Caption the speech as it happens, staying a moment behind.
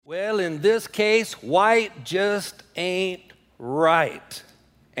Well, in this case, white just ain't right.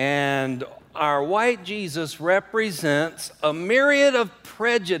 And our white Jesus represents a myriad of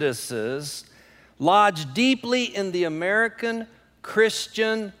prejudices lodged deeply in the American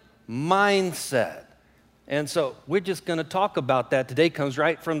Christian mindset. And so we're just going to talk about that today. It comes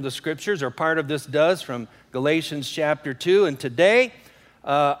right from the scriptures, or part of this does, from Galatians chapter 2. And today,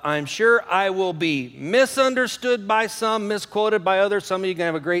 I'm sure I will be misunderstood by some, misquoted by others. Some of you are going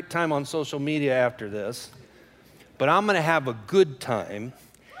to have a great time on social media after this. But I'm going to have a good time,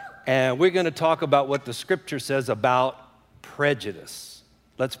 and we're going to talk about what the scripture says about prejudice.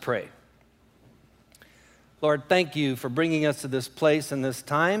 Let's pray. Lord, thank you for bringing us to this place and this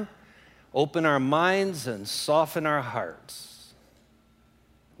time. Open our minds and soften our hearts.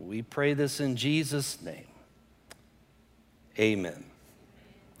 We pray this in Jesus' name. Amen.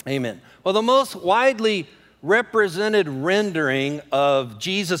 Amen. Well, the most widely represented rendering of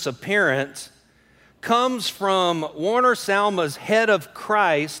Jesus' appearance comes from Warner Salma's Head of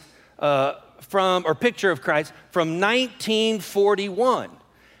Christ, picture of Christ from 1941.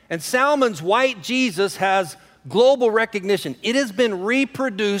 And Salman's white Jesus has global recognition. It has been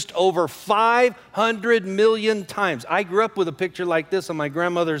reproduced over 500 million times. I grew up with a picture like this on my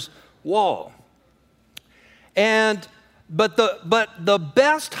grandmother's wall. But the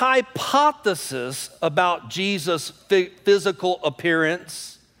best hypothesis about Jesus' physical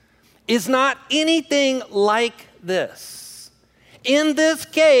appearance is not anything like this. In this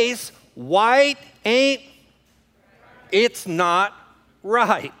case, white ain't, it's not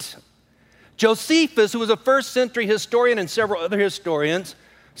right. Josephus, who was a first century historian, and several other historians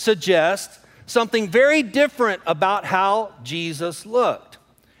suggest something very different about how Jesus looked.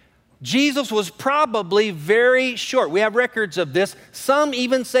 Jesus was probably very short. We have records of this. Some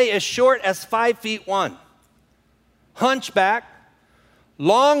even say as short as 5'1". Hunchback,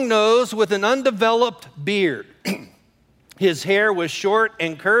 long nose with an undeveloped beard. His hair was short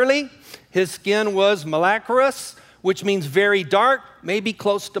and curly. His skin was malachrous, which means very dark, maybe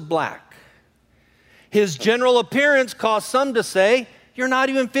close to black. His general appearance caused some to say, "You're not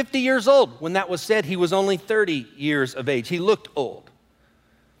even 50 years old." When that was said, he was only 30 years of age. He looked old.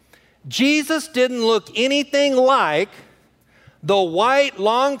 Jesus didn't look anything like the white,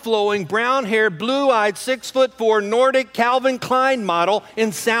 long-flowing, brown-haired, blue-eyed, 6'4" Nordic Calvin Klein model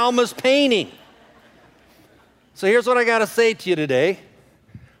in Salma's painting. So here's what I got to say to you today.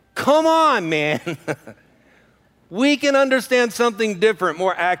 Come on, man. We can understand something different,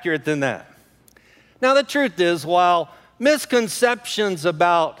 more accurate than that. Now, the truth is, while misconceptions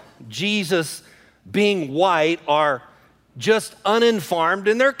about Jesus being white are just uninformed,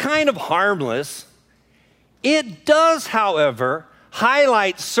 and they're kind of harmless, it does, however,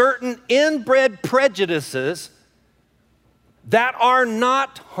 highlight certain inbred prejudices that are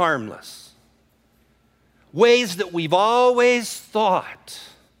not harmless. Ways that we've always thought,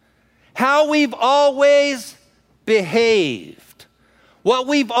 how we've always behaved, what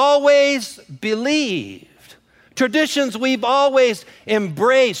we've always believed, traditions we've always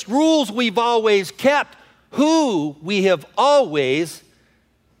embraced, rules we've always kept, who we have always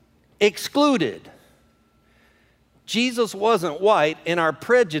excluded. Jesus wasn't white, and our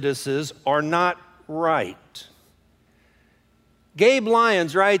prejudices are not right. Gabe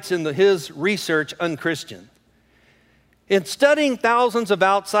Lyons writes in his research, Unchristian, in studying thousands of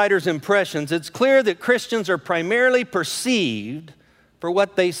outsiders' impressions, it's clear that Christians are primarily perceived for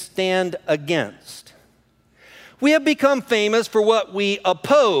what they stand against. We have become famous for what we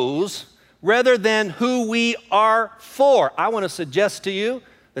oppose rather than who we are for. I want to suggest to you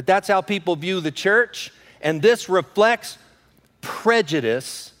that that's how people view the church, and this reflects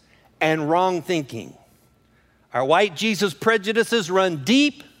prejudice and wrong thinking. Our white Jesus prejudices run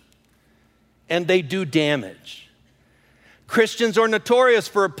deep, and they do damage. Christians are notorious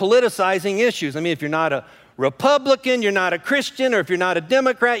for politicizing issues. I mean, if you're not a Republican, you're not a Christian, or if you're not a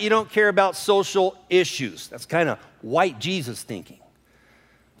Democrat, you don't care about social issues. That's kind of white Jesus thinking.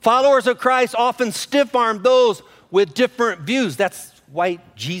 Followers of Christ often stiff-arm those with different views. That's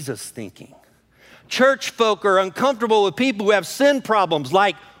white Jesus thinking. Church folk are uncomfortable with people who have sin problems,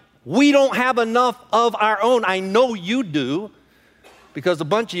 like, we don't have enough of our own. I know you do, because a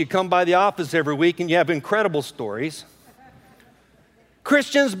bunch of you come by the office every week and you have incredible stories.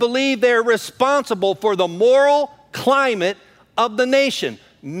 Christians believe they're responsible for the moral climate of the nation.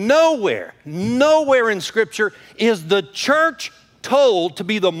 Nowhere in Scripture is the church told to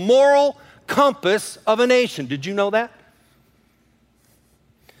be the moral compass of a nation. Did you know that?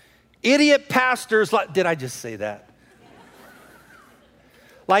 Idiot pastors did I just say that?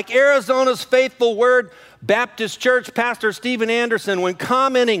 Like Arizona's Faithful Word Baptist Church Pastor Steven Anderson, when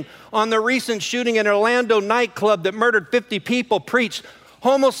commenting on the recent shooting in Orlando nightclub that murdered 50 people, preached,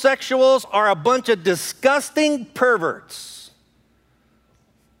 homosexuals are a bunch of disgusting perverts.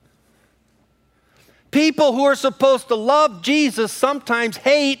 People who are supposed to love Jesus sometimes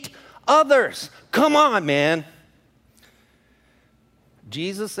hate others. Come on, man.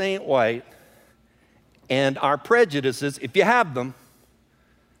 Jesus ain't white, and our prejudices, if you have them,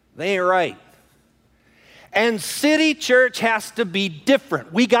 they ain't right. And City Church has to be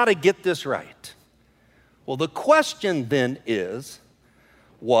different. We got to get this right. Well, the question then is,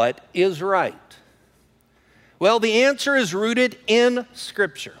 what is right? Well, the answer is rooted in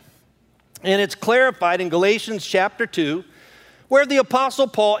Scripture. And it's clarified in Galatians chapter 2, where the Apostle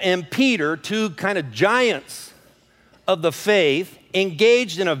Paul and Peter, two kind of giants of the faith,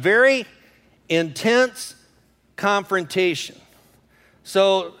 engaged in a very intense confrontation.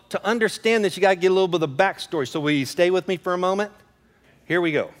 So to understand this, you got to get a little bit of the backstory. So will you stay with me for a moment? Here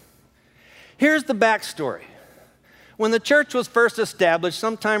we go. Here's the backstory. When the church was first established,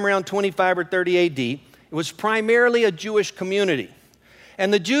 sometime around 25 or 30 AD, it was primarily a Jewish community.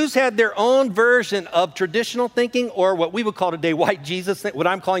 And the Jews had their own version of traditional thinking, or what we would call today white Jesus, what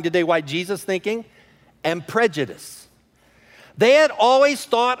I'm calling today white Jesus thinking, and prejudice. They had always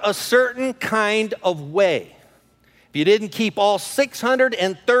thought a certain kind of way. If you didn't keep all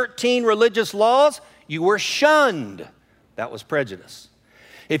 613 religious laws, you were shunned. That was prejudice.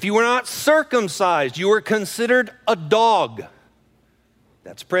 If you were not circumcised, you were considered a dog.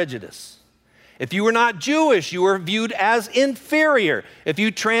 That's prejudice. If you were not Jewish, you were viewed as inferior. If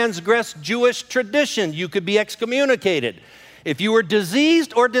you transgressed Jewish tradition, you could be excommunicated. If you were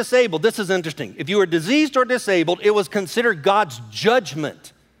diseased or disabled, this is interesting. If you were diseased or disabled, it was considered God's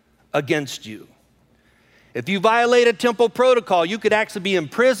judgment against you. If you violated temple protocol, you could actually be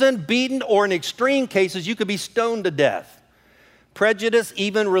imprisoned, beaten, or in extreme cases, you could be stoned to death. Prejudice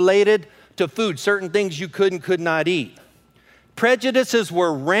even related to food, certain things you could and could not eat. Prejudices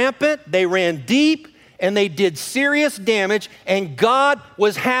were rampant, they ran deep, and they did serious damage, and God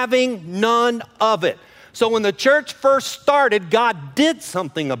was having none of it. So when the church first started, God did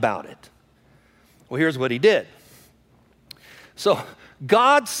something about it. Well, here's what he did. So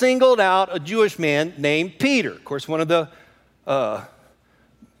God singled out a Jewish man named Peter, of course, one of the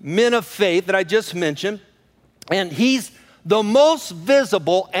men of faith that I just mentioned, and he's the most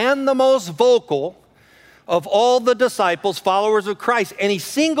visible and the most vocal of all the disciples, followers of Christ, and he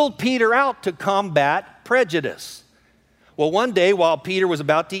singled Peter out to combat prejudice. Well, one day while Peter was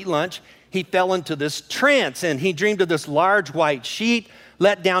about to eat lunch, he fell into this trance, and he dreamed of this large white sheet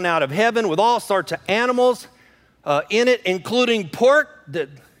let down out of heaven with all sorts of animals in it, including pork that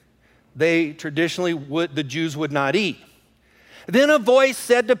they traditionally the Jews would not eat. Then a voice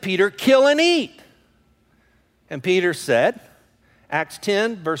said to Peter, "Kill and eat." And Peter said, Acts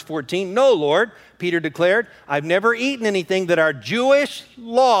 10, verse 14, "No, Lord," Peter declared, "I've never eaten anything that our Jewish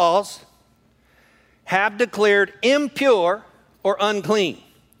laws have declared impure or unclean."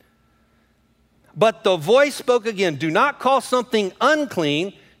 But the voice spoke again, "Do not call something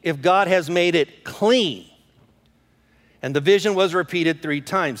unclean if God has made it clean." And the vision was repeated 3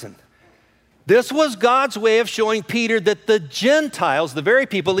 times. And this was God's way of showing Peter that the Gentiles, the very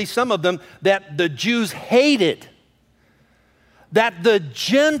people, at least some of them, that the Jews hated, that the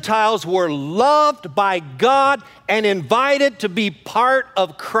Gentiles were loved by God and invited to be part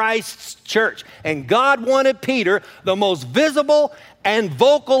of Christ's church. And God wanted Peter, the most visible and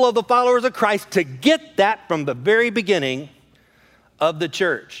vocal of the followers of Christ, to get that from the very beginning of the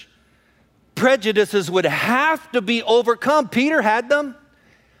church. Prejudices would have to be overcome. Peter had them.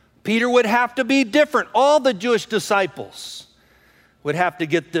 Peter would have to be different. All the Jewish disciples would have to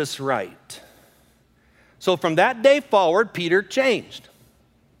get this right. So from that day forward, Peter changed.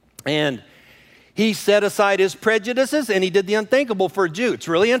 And he set aside his prejudices and he did the unthinkable for a Jew. It's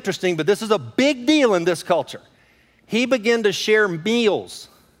really interesting, but this is a big deal in this culture. He began to share meals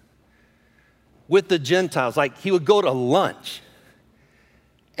with the Gentiles. Like he would go to lunch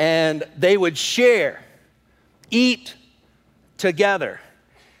and they would share, eat together.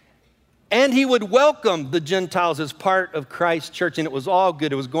 And he would welcome the Gentiles as part of Christ's church, and it was all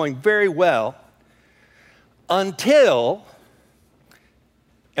good. It was going very well until,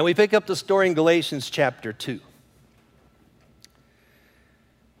 and we pick up the story in Galatians chapter 2.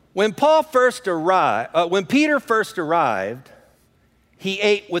 When Peter first arrived, he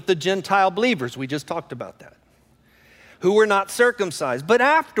ate with the Gentile believers. We just talked about that, who were not circumcised. But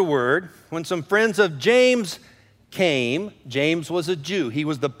afterward, when some friends of James came, James was a Jew. He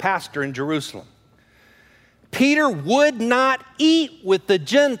was the pastor in Jerusalem. Peter would not eat with the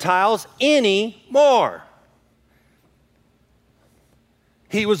Gentiles anymore.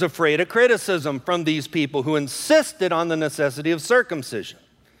 He was afraid of criticism from these people who insisted on the necessity of circumcision.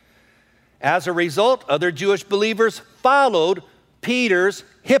 As a result, other Jewish believers followed Peter's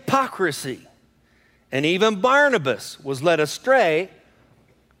hypocrisy. And even Barnabas was led astray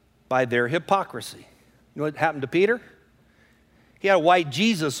by their hypocrisy. You know what happened to Peter? He had a white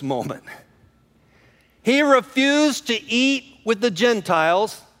Jesus moment. He refused to eat with the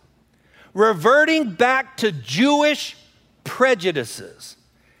Gentiles, reverting back to Jewish prejudices.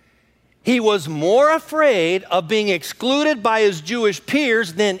 He was more afraid of being excluded by his Jewish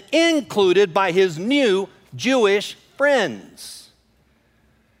peers than included by his new Jewish friends.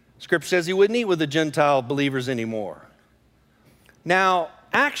 Scripture says he wouldn't eat with the Gentile believers anymore. Now,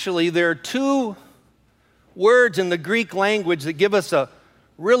 actually, there are two words in the Greek language that give us a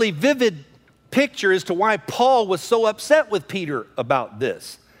really vivid picture as to why Paul was so upset with Peter about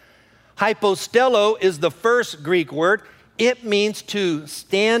this. Hypostello is the first Greek word. It means to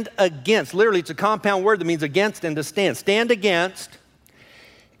stand against. Literally, it's a compound word that means against and to stand. Stand against.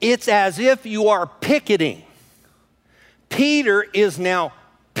 It's as if you are picketing. Peter is now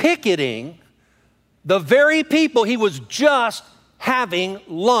picketing the very people he was just having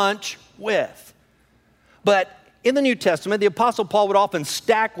lunch with. But in the New Testament, the Apostle Paul would often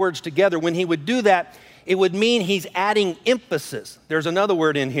stack words together. When he would do that, it would mean he's adding emphasis. There's another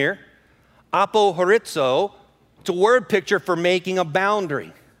word in here, apohorizo. It's a word picture for making a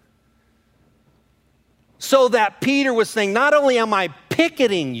boundary. So that Peter was saying, not only am I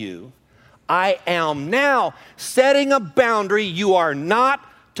picketing you, I am now setting a boundary. You are not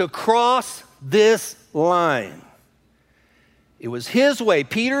to cross this line. It was his way,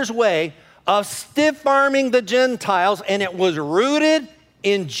 Peter's way, of stiff-arming the Gentiles, and it was rooted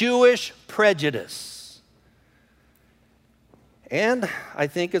in Jewish prejudice. And I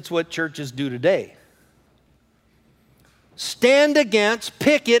think it's what churches do today. Stand against,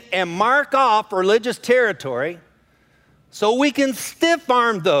 picket, and mark off religious territory so we can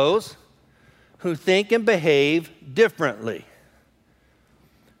stiff-arm those who think and behave differently.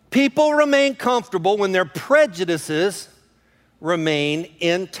 People remain comfortable when their prejudices remain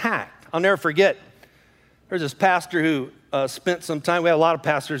intact. I'll never forget, there's this pastor who spent some time. We have a lot of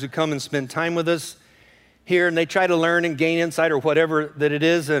pastors who come and spend time with us here, and they try to learn and gain insight or whatever that it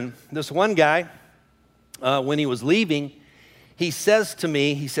is. And this one guy, when he was leaving, he says to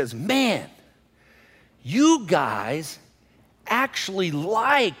me, he says, man, you guys actually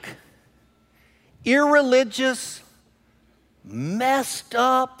like irreligious, messed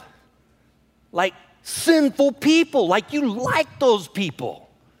up, like sinful people. Like you like those people.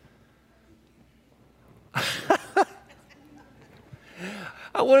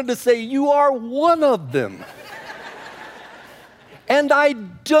 I wanted to say, you are one of them. And I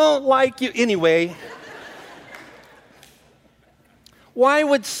don't like you. Anyway, why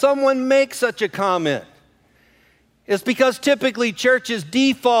would someone make such a comment? It's because typically churches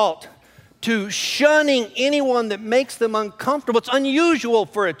default to shunning anyone that makes them uncomfortable. It's unusual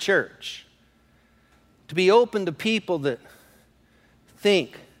for a church to be open to people that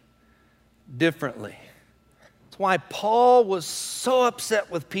think differently. It's why Paul was so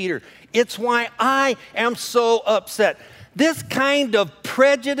upset with Peter. It's why I am so upset. This kind of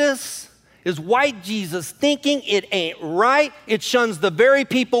prejudice is white Jesus thinking. It ain't right. It shuns the very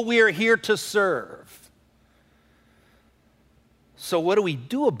people we are here to serve. So what do we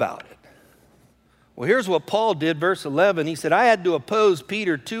do about it? Well, here's what Paul did, verse 11. He said, I had to oppose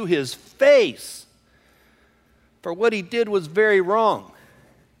Peter to his face, for what he did was very wrong.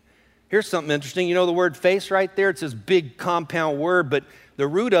 Here's something interesting. You know the word face right there? It's this big compound word, but the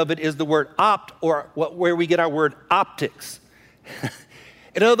root of it is the word opt, or where we get our word optics.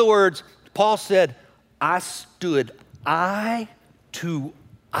 In other words, Paul said, I stood eye to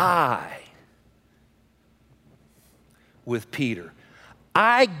eye with Peter.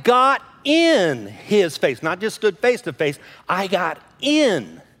 I got in his face, not just stood face to face. I got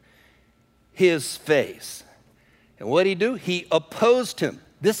in his face. And what did he do? He opposed him.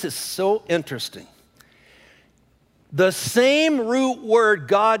 This is so interesting. The same root word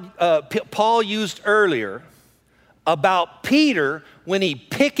Paul used earlier about Peter when he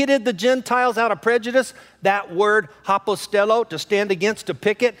picketed the Gentiles out of prejudice, that word hypostello, to stand against, to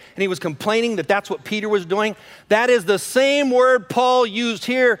picket, and he was complaining that that's what Peter was doing. That is the same word Paul used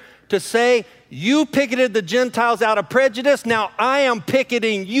here to say, you picketed the Gentiles out of prejudice, now I am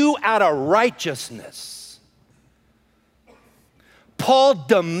picketing you out of righteousness. Paul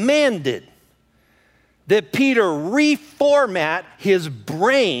demanded that Peter reformat his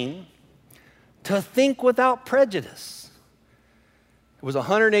brain to think without prejudice. It was a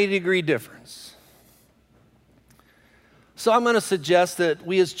 180-degree difference. So I'm going to suggest that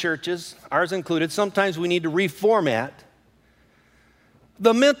we as churches, ours included, sometimes we need to reformat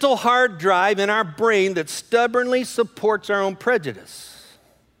the mental hard drive in our brain that stubbornly supports our own prejudice.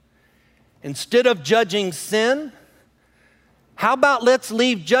 Instead of judging sin, how about let's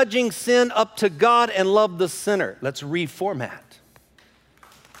leave judging sin up to God and love the sinner? Let's reformat.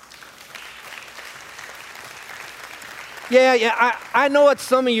 Yeah, I know what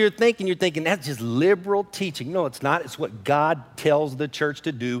some of you are thinking. You're thinking, that's just liberal teaching. No, it's not. It's what God tells the church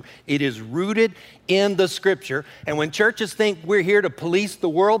to do. It is rooted in the Scripture. And when churches think we're here to police the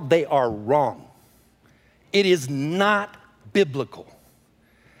world, they are wrong. It is not biblical.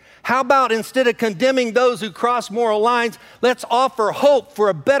 How about instead of condemning those who cross moral lines, let's offer hope for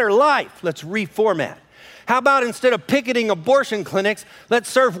a better life? Let's reformat. How about instead of picketing abortion clinics, let's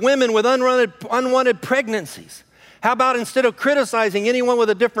serve women with unwanted pregnancies? How about instead of criticizing anyone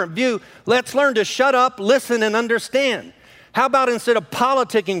with a different view, let's learn to shut up, listen, and understand? How about instead of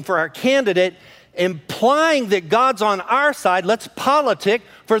politicking for our candidate, implying that God's on our side, let's politic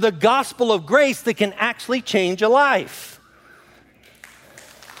for the gospel of grace that can actually change a life?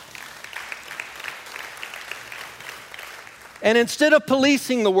 And instead of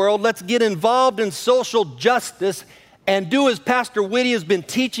policing the world, let's get involved in social justice and do as Pastor Whitty has been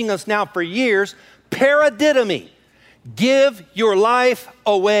teaching us now for years, paradidomy. Give your life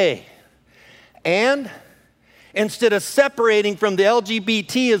away. And instead of separating from the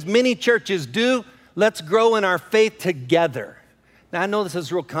LGBT as many churches do, let's grow in our faith together. Now, I know this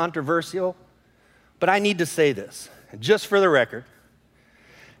is real controversial, but I need to say this, just for the record.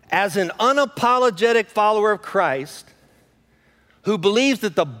 As an unapologetic follower of Christ, who believes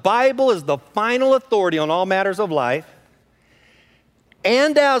that the Bible is the final authority on all matters of life,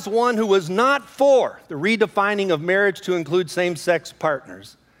 and as one who was not for the redefining of marriage to include same-sex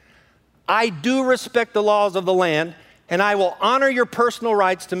partners, I do respect the laws of the land, and I will honor your personal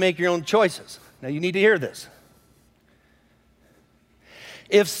rights to make your own choices. Now, you need to hear this.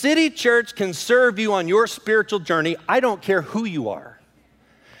 If City Church can serve you on your spiritual journey, I don't care who you are.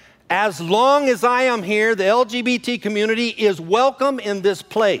 As long as I am here, the LGBT community is welcome in this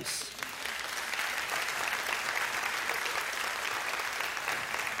place.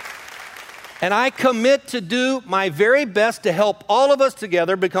 And I commit to do my very best to help all of us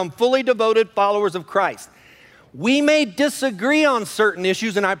together become fully devoted followers of Christ. We may disagree on certain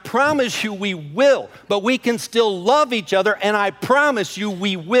issues, and I promise you we will, but we can still love each other, and I promise you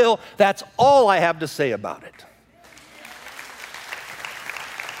we will. That's all I have to say about it.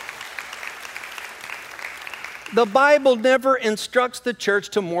 The Bible never instructs the church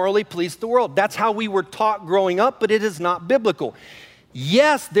to morally police the world. That's how we were taught growing up, but it is not biblical.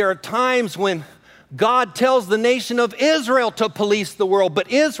 Yes, there are times when God tells the nation of Israel to police the world, but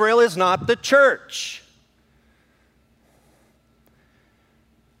Israel is not the church.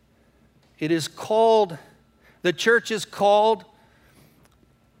 The church is called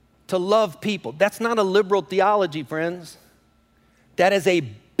to love people. That's not a liberal theology, friends. That is a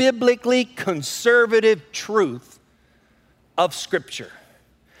biblically conservative truth of Scripture.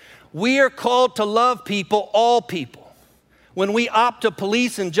 We are called to love people, all people. When we opt to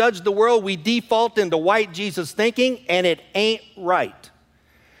police and judge the world, we default into white Jesus thinking, and it ain't right.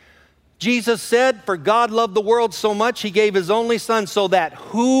 Jesus said, for God loved the world so much, he gave his only son so that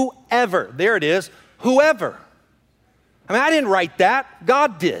whoever, there it is, whoever. I mean, I didn't write that,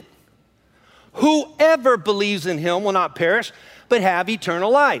 God did. Whoever believes in him will not perish, but have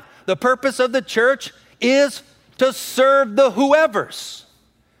eternal life. The purpose of the church is to serve the whoever's.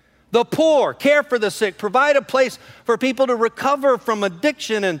 The poor, care for the sick, provide a place for people to recover from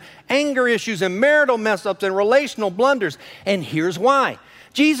addiction and anger issues and marital mess-ups and relational blunders. And here's why.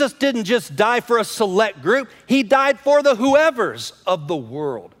 Jesus didn't just die for a select group. He died for the whoever's of the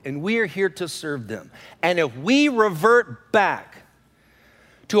world. And we are here to serve them. And if we revert back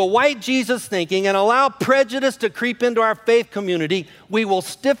to a white Jesus thinking and allow prejudice to creep into our faith community, we will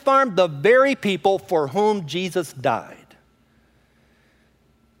stiff-arm the very people for whom Jesus died.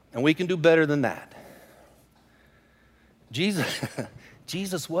 And we can do better than that.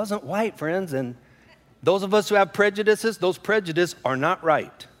 Jesus wasn't white, friends, and those of us who have prejudices, those prejudices are not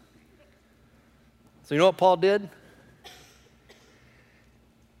right. So you know what Paul did?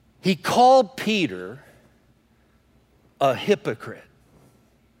 He called Peter a hypocrite.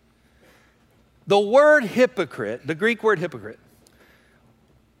 The word hypocrite, the Greek word hypocrite,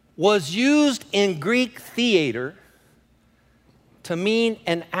 was used in Greek theater to mean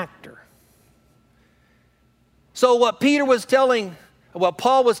an actor. So what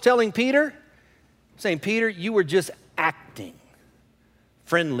Paul was telling Peter saying, Peter, you were just acting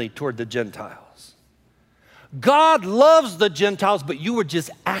friendly toward the Gentiles. God loves the Gentiles, but you were just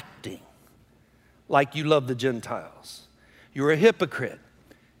acting like you love the Gentiles. You were a hypocrite.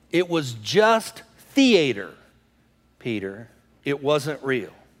 It was just theater, Peter. It wasn't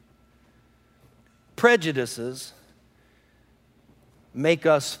real. Prejudices make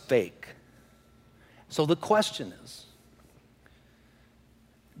us fake. So the question is,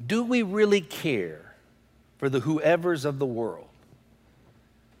 do we really care for the whoever's of the world?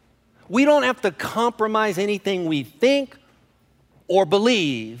 We don't have to compromise anything we think or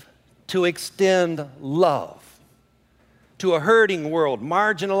believe to extend love to a hurting world,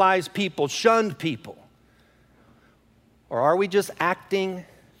 marginalized people, shunned people. Or are we just acting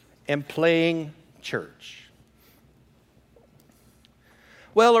and playing church?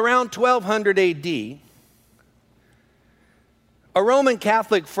 Well, around 1200 AD, a Roman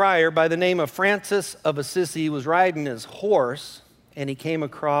Catholic friar by the name of Francis of Assisi was riding his horse, and he came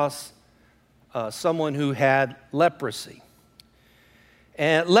across someone who had leprosy.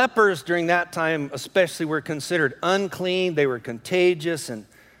 And lepers during that time especially were considered unclean, they were contagious, and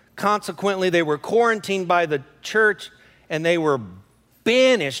consequently they were quarantined by the church and they were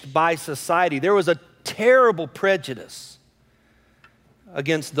banished by society. There was a terrible prejudice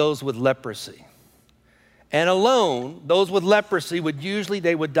against those with leprosy. And alone, those with leprosy would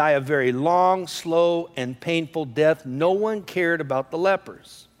die a very long, slow, and painful death. No one cared about the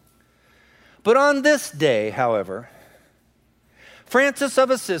lepers. But on this day, however, Francis of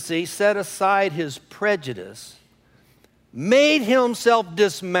Assisi set aside his prejudice, made himself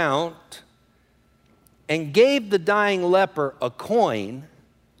dismount, and gave the dying leper a coin,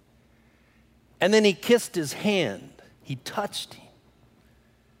 and then he kissed his hand. He touched him.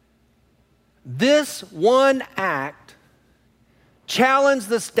 This one act challenged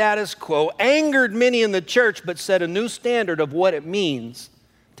the status quo, angered many in the church, but set a new standard of what it means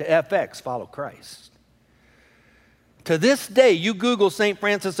to FX, follow Christ. To this day, you Google St.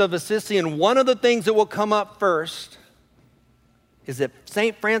 Francis of Assisi, and one of the things that will come up first is that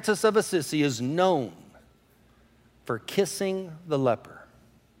St. Francis of Assisi is known for kissing the leper.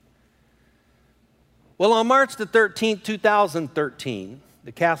 Well, on March the 13th, 2013,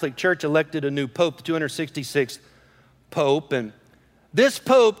 the Catholic Church elected a new pope, the 266th pope, and this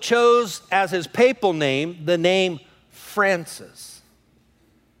pope chose as his papal name the name Francis.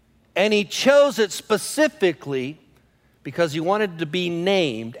 And he chose it specifically because he wanted to be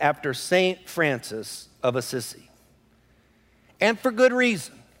named after St. Francis of Assisi. And for good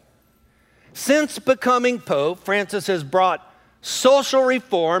reason. Since becoming pope, Francis has brought social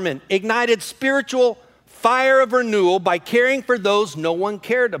reform and ignited spiritual fire of renewal by caring for those no one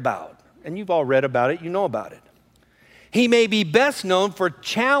cared about. And you've all read about it, you know about it. He may be best known for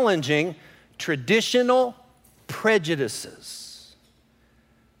challenging traditional prejudices.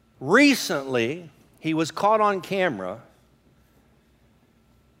 Recently, he was caught on camera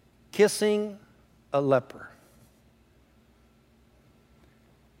kissing a leper.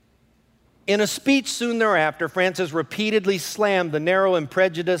 In a speech soon thereafter, Francis repeatedly slammed the narrow and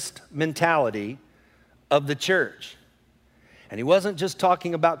prejudiced mentality of the church. And he wasn't just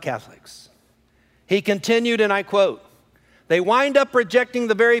talking about Catholics. He continued, and I quote, "They wind up rejecting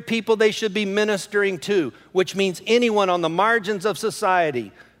the very people they should be ministering to," which means anyone on the margins of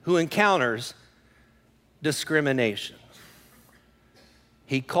society who encounters discrimination.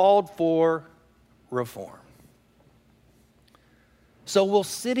 He called for reform. So will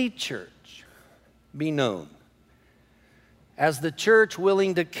City Church be known as the church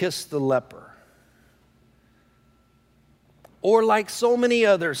willing to kiss the leper? Or like so many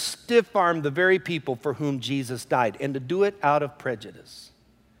others, stiff-arm the very people for whom Jesus died, and to do it out of prejudice?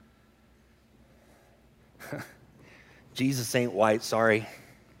 Jesus ain't white, sorry.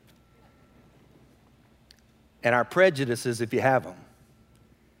 And our prejudices, if you have them,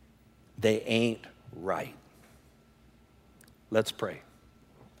 they ain't right. Let's pray.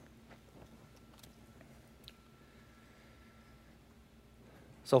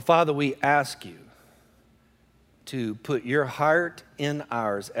 So, Father, we ask you to put your heart in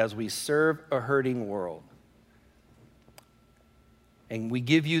ours as we serve a hurting world. And we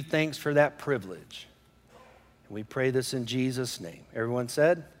give you thanks for that privilege. And we pray this in Jesus' name. Everyone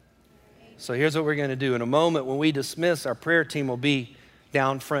said? So here's what we're going to do. In a moment, when we dismiss, our prayer team will be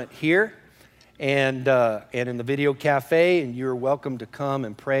down front here and in the video cafe, and you're welcome to come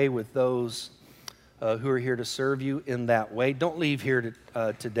and pray with those who are here to serve you in that way. Don't leave here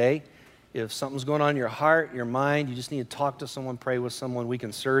today. If something's going on in your heart, your mind, you just need to talk to someone, pray with someone, we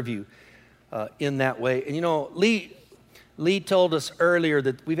can serve you in that way. And you know, Lee Lee told us earlier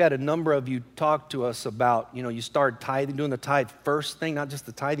that we've had a number of you talk to us about, you started tithing, doing the tithe first thing, not just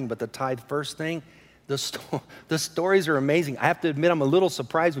the tithing, but the tithe first thing. The stories are amazing. I have to admit, I'm a little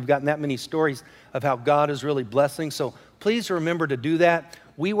surprised we've gotten that many stories of how God is really blessing. So please remember to do that.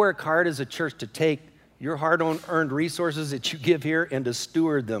 We work hard as a church to take your hard-earned resources that you give here and to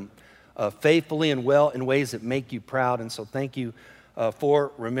steward them faithfully and well in ways that make you proud. And so thank you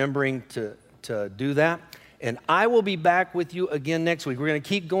for remembering to do that. And I will be back with you again next week. We're going to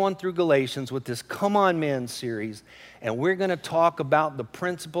keep going through Galatians with this Come On Man series. And we're going to talk about the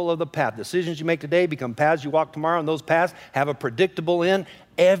principle of the path. Decisions you make today become paths you walk tomorrow, and those paths have a predictable end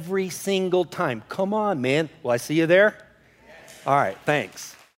every single time. Come on, man. Will I see you there? Yes. All right, thanks.